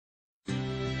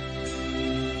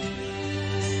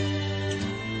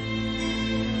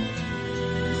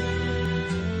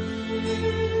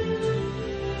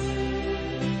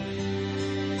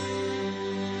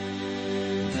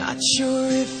sure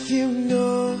if you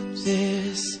know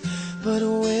this, but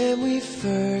when we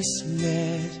first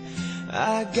met,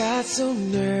 I got so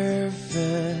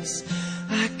nervous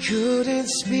I couldn't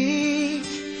speak.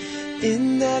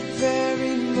 In that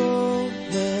very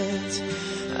moment,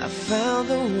 I found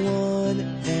the one,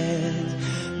 and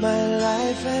my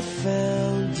life had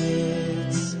found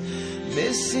its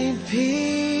missing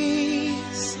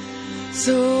piece.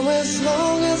 So as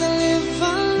long as I live,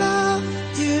 I love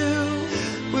you,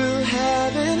 will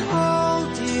have and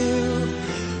hold you.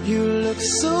 You look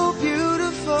so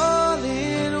beautiful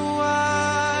in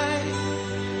white,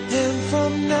 and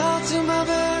from now to my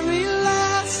very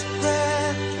last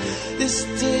breath, this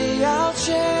day I'll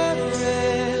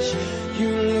cherish. You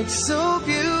look so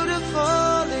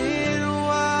beautiful in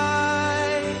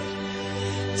white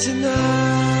tonight.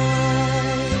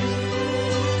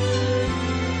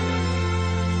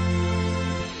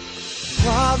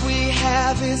 What we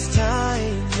have is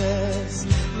timeless,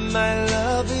 my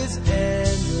love is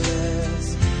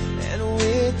endless, and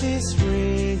with this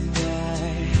ring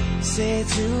I say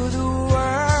to the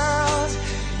world,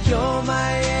 you're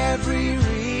my every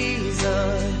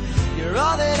reason, you're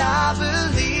all that I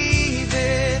believe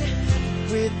in.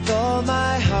 With all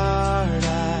my heart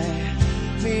I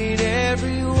mean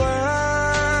every word.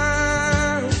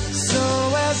 So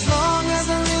as long as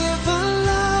I live, I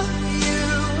love you,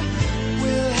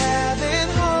 will have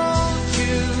and hold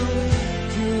you.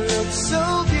 You look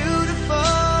so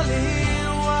beautiful in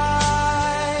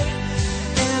white,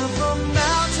 and from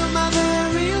now to my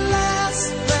very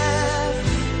last breath,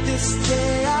 this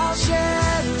day I'll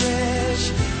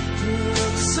cherish. You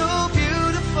look so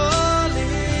beautiful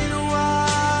in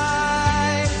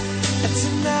white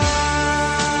tonight.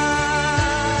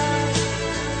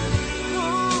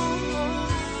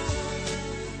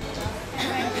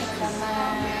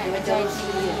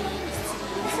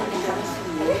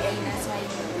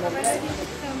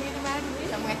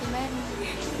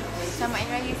 Selamat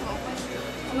Hari Raya sama Puan.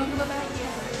 Semoga berbahagia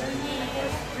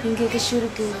hingga ke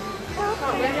syurga.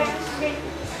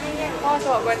 Oh,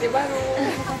 selamat berhenti baru.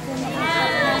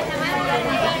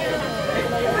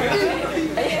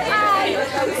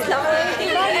 Selamat berhenti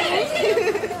baru.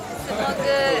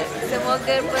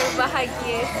 Semoga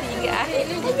berbahagia sehingga akhir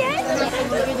hayat.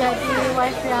 Semoga jadi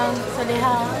wife yang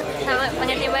soleha. Selamat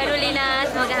pengantin baru Lina.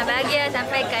 Semoga bahagia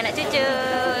sampai ke anak cucu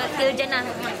ke jannah.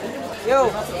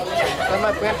 Yo,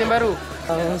 selamat pengantin baru.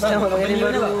 Selamat pengantin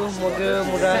baru. Semoga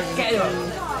mudah.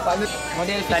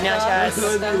 Model Tahniah Syaz.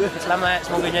 Selamat,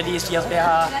 semoga jadi isteri yang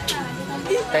soleha.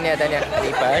 Tahniah adik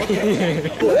ipar.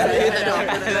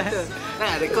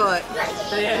 Nak rekod.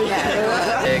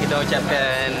 Kita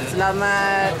ucapkan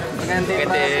selamat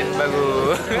pengantin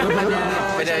baru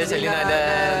kepada Syazlina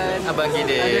dan Abang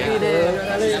Khidir.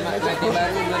 Selamat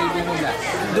pengantin baru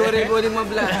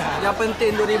 2015. Yang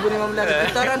penting 2015.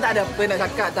 Kita orang tak ada apa nak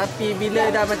cakap, tapi bila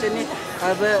dah macam ni,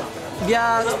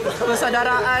 biar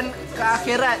persaudaraan ke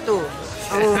akhirat tu.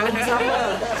 Sama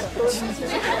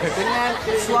dengan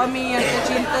suami yang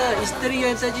tercinta, isteri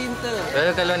yang tercinta.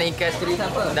 Kalau nak ikat isteri,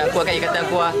 tak kuatkan ikatan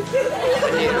kuah.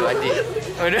 Adik.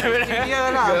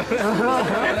 Iyalah.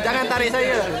 Jangan tarik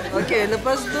saya. Okey,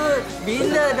 lepas tu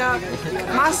bila dah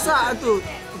masak tu,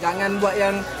 jangan buat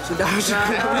yang sudah.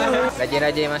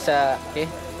 Rajin-rajin masak, okey.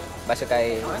 Basuh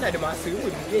kain. Mana ada masa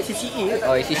pun. CCA.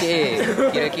 Oh, CCA.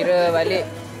 Kira-kira balik.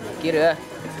 Kira lah.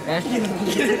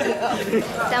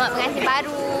 Selamat pengantin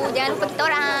baru. Jangan lupa kita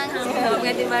orang. Selamat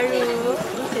pengantin baru.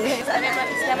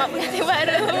 Selamat pengantin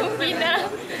baru Lina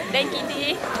dan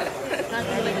Khidir.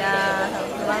 Selamat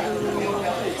baru.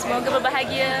 Semoga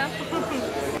berbahagia.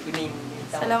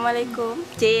 Assalamualaikum.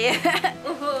 Cik.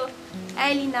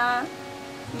 Hai Lina.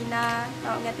 Selamat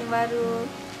pengantin baru.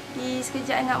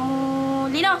 Sekejap ingatmu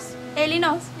Linos.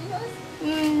 Linos.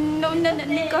 Nak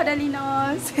nikah dah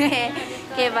Linos.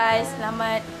 Okay, bye.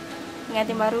 Selamat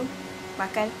pengantin baru.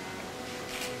 Makan.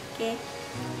 Okay.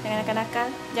 Jangan nakal-nakal.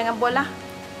 Jangan bola.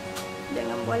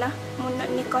 Mu nak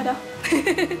nikah dah.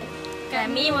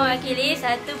 Kami mewakili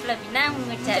satu pelaminan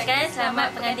mengucapkan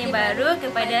selamat pengantin baru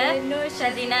kepada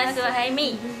Syazlina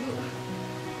Suhaimi.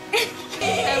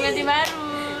 Selamat pengantin baru.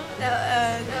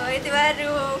 Selamat pengantin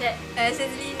baru.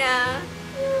 Syazlina.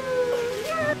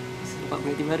 Selamat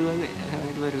pengantin baru agak.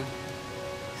 Pengantin baru.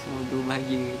 Semoga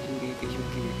bahagia hingga ke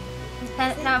syurga.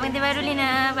 Selamat pengantin baru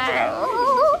Lina. Bye.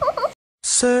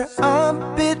 Sir, I'm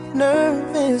a bit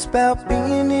nervous about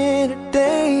being here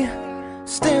today.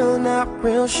 Still not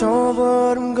real sure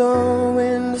what I'm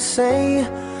going to say.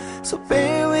 So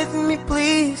bear with me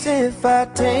please if I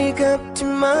take up too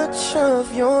much of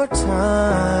your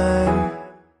time.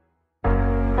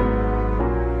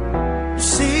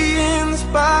 See, in this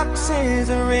box is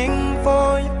a ring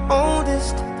for your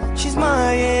oldest. She's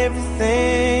my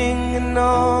everything, and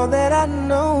all that I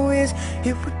know is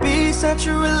it would be such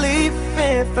a relief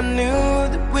if I knew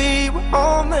that we were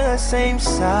on the same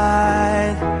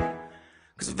side.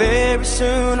 'Cause very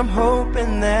soon I'm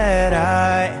hoping that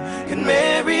I can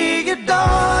marry your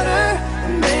daughter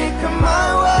and make her my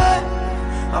wife.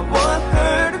 I want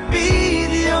her to be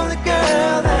the only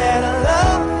girl that I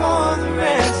love for the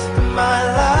rest of my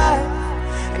life,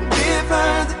 and give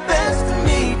her the best of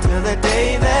me till the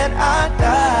day that I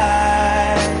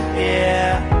die.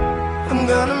 Yeah, I'm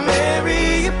gonna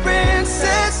marry a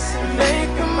princess and make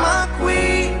her my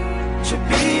queen. She'll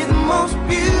be the most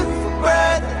beautiful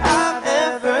bride that I've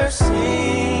ever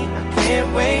seen. I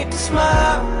can't wait to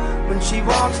smile when she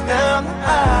walks down the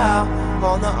aisle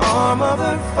on the arm of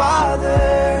her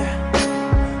father,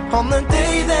 on the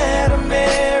day that I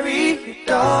marry your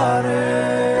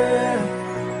daughter.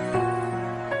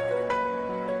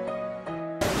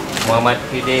 Muhammad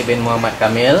Khidir bin Muhammad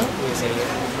Kamil.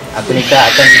 Aku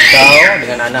nikahkan kau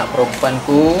dengan anak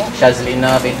perempuanku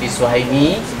Syazlina binti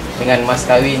Suhaimi dengan mas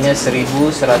kahwinnya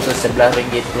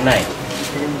RM1,111 tunai.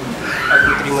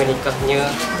 Aku terima nikahnya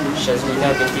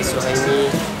Syazlina binti Suhaimi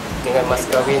dengan mas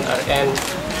kahwin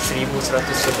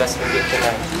RM1,111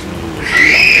 tunai.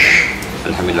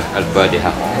 Alhamdulillah.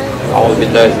 Al-Fatihah.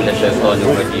 A'udzubillahi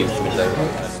minasyaitonir rajim.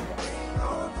 Bismillahirrahmanirrahim.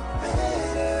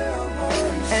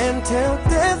 Till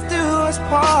death do us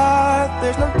part,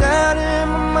 there's no doubt in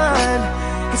my mind.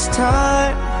 It's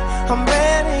time, I'm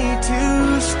ready to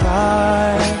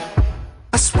start.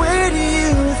 I swear to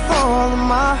you with all of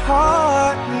my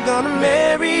heart, I'm gonna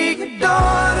marry your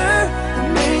daughter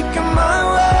and make her my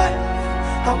wife.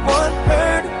 I want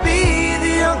her to be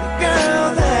the only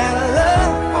girl that I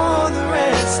love for the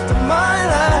rest of my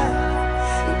life,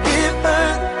 and give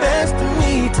her the best of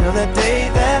me till the day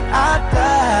that I die.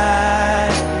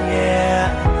 Yeah,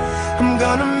 I'm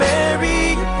gonna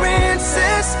marry a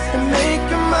princess and make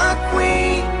her my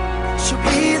queen. She'll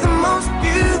be the most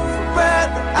beautiful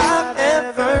bride that I've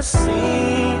ever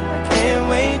seen. I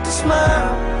can't wait to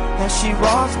smile as she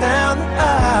walks down the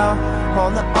aisle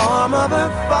on the arm of her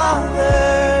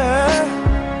father,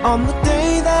 on the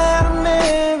day that I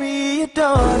marry your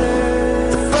daughter.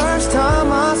 The first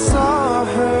time I saw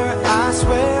her, I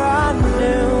swear I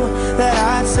knew that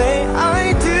I'd say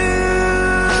I do.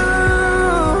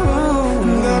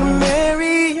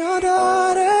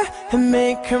 And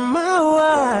make her my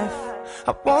wife.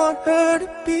 I want her to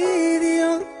be the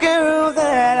only girl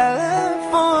that I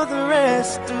love for the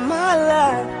rest of my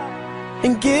life,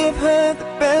 and give her the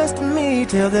best of me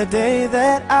till the day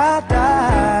that I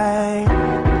die.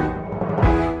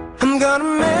 I'm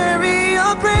gonna marry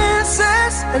a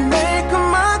princess and make her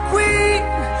my queen.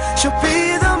 She'll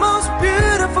be the most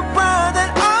beautiful bride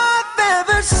that I've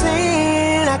ever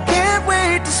seen. I can't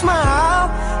wait to smile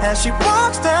as she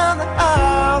walks down the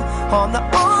aisle on the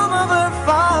arm of her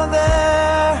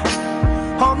father,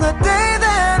 on the day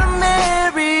that I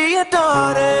marry your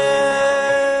daughter.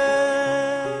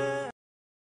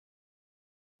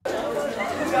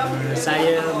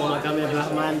 Saya Muhammad Kamil bin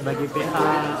Rahman bagi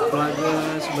pihak keluarga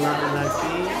sebelah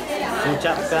lelaki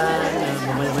mengucapkan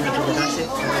banyak-banyak terima kasih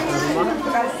kepada tuan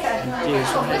rumah Encik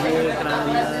Suhaimi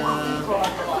kerana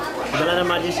perjalanan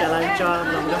majlis yang lancar.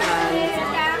 Mudah-mudahan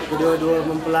kedua-dua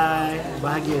mempelai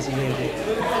bahagia sehingga.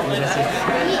 Terima kasih.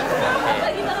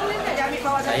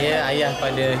 Saya ayah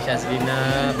pada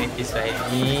Syazlina binti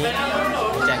Suhaimi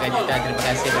mengucapkan jutaan terima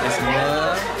kasih kepada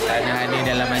semua kerana hadir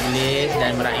dalam majlis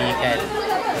dan meraihkan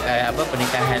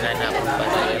pernikahan anak perempuan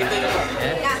saya.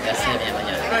 Terima kasih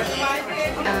banyak-banyak.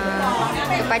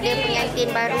 Kepada pengantin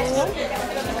baru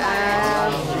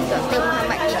Dr.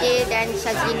 Muhammad Khidir dan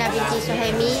Syazlina binti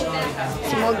Suhaimi,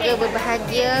 semoga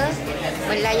berbahagia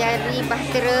melayari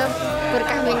bahtera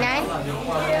perkahwinan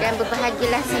dan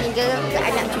berbahagialah sehingga ke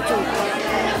anak cucu.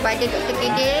 Kepada Dr.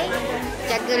 Khidir,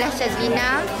 jagalah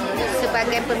Syazlina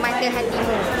sebagai permata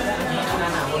hatimu.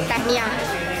 Tahniah.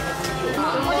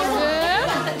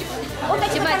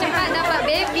 Cepat-cepat dapat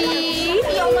baby.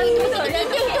 Ya Allah, itu betul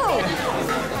Khidir tu.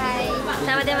 Hai.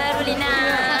 Selamat tahun baru Lina.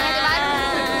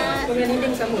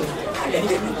 Pengantin sama.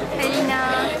 Hai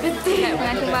Lina. Betul.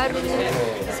 Pengantin baru.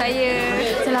 Saya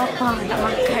lapar nak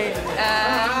makan.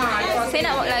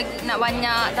 Saya nak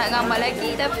banyak, tak gambar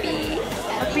lagi tapi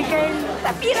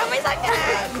ramai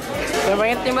sangat. Saya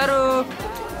pengantin baru.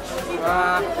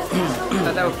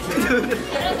 Tak tahu.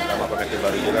 Selamat pengantin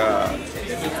baru je lah.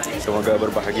 Semoga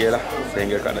berbahagialah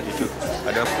sehingga ke anak cucu.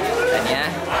 Ada.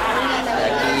 Tahniah.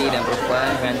 Lelaki dan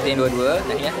perempuan pengantin dua-dua.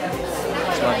 Tahniah.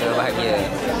 Semoga bahagia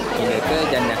hingga ke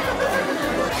jannah.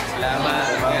 Selamat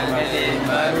pengantin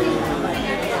baru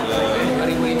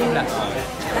 2016.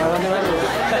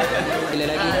 Bila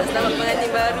lagi? Selamat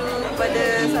pengantin baru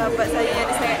kepada sahabat saya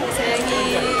yang sangat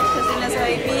disayangi, Syazlina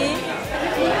Suhaimi,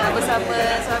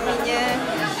 bersama suaminya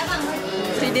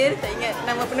Khidir, tak ingat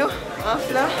nama penuh,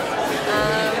 maaflah.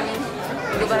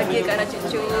 Semoga bahagia ke anak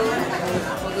cucu.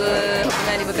 Semoga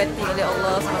hubungan diberkati oleh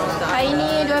Allah SWT. Hari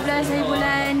ini 12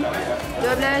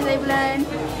 hari bulan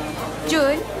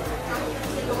Jun.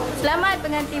 Selamat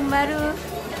pengantin baru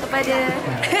kepada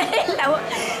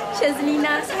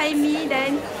Syazlina Suhaimi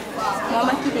dan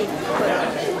Muhammad Khidir.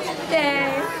 Bye.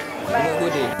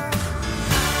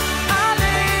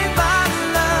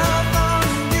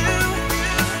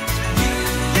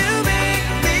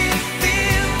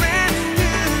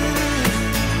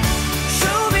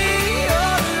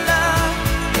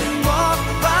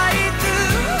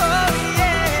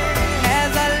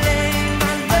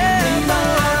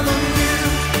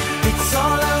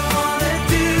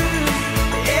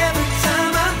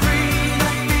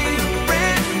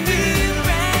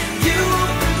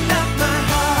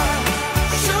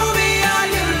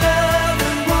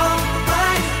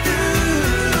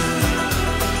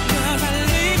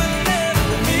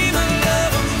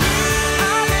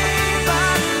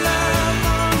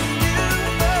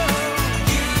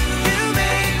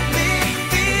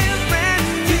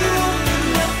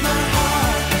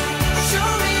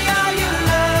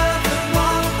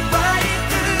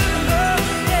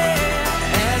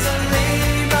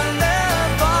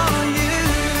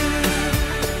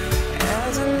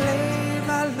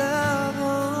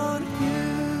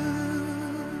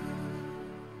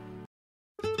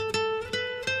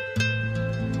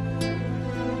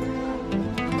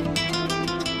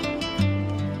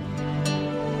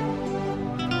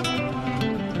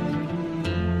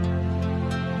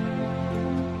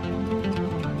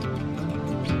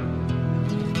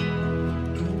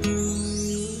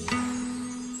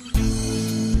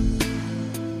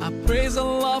 Praise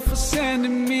Allah for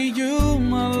sending me you,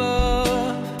 my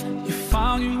love. You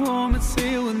found your home, it's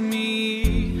here with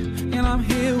me, and I'm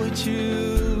here with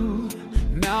you.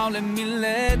 Now let me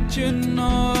let you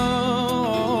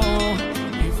know,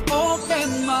 you've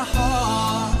opened my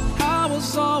heart. I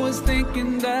was always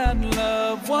thinking that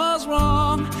love was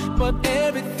wrong, but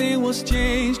everything was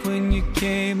changed when you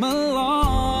came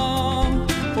along.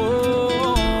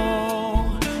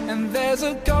 Oh, and there's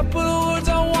a couple of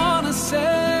words I wanna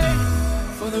say.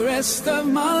 For the rest of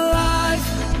my life,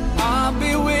 I'll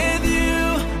be with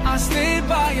you. I'll stay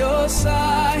by your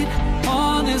side,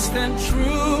 honest and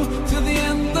true to the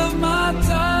end of my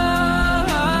time.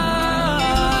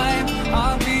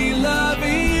 I'll be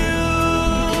loving you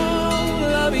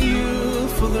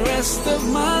for the rest of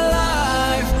my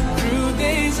life, through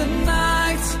days and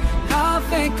nights. I'll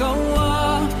thank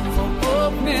Allah for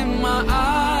opening my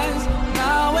eyes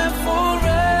now and forever.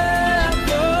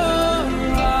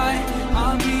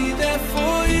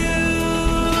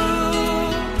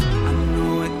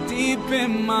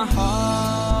 In my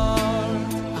heart,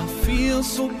 I feel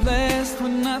so blessed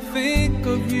when I think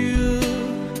of you,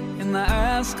 and I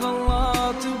ask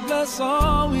Allah to bless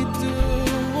all we do.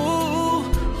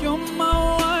 You're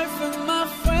my wife and my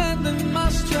friend and my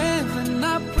strength, and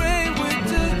I pray we're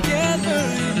together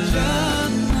in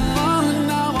Jannah. Oh,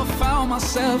 now I found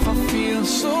myself, I feel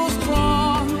so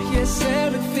strong. Yes,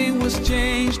 everything was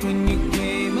changed when you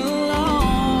came along.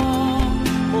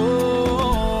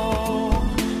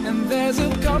 There's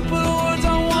a couple of words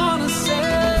I wanna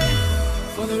say.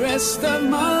 For the rest of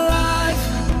my life,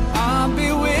 I'll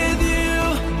be with you.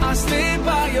 I'll stay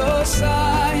by your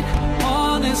side,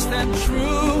 honest and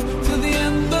true to the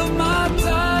end of my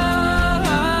time.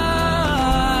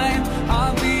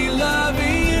 I'll be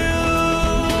loving you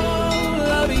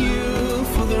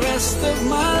for the rest of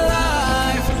my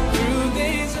life, through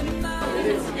days and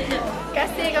nights. Terima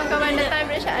kasih kawan-kawan datang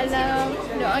bersyaAllah.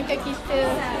 Doakan kita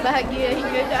bahagia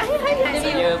hingga ke akhir hayat.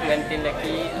 Saya pengantin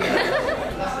lelaki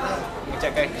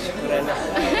mengucapkan kesyukuran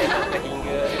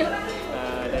hingga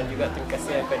dan juga terima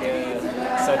kasih kepada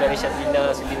saudari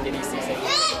Syazlina sudi menjadi isteri saya.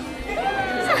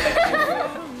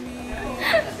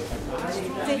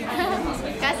 Terima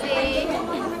kasih.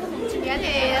 Terima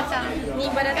kasih datang. Ni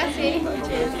pada kasih.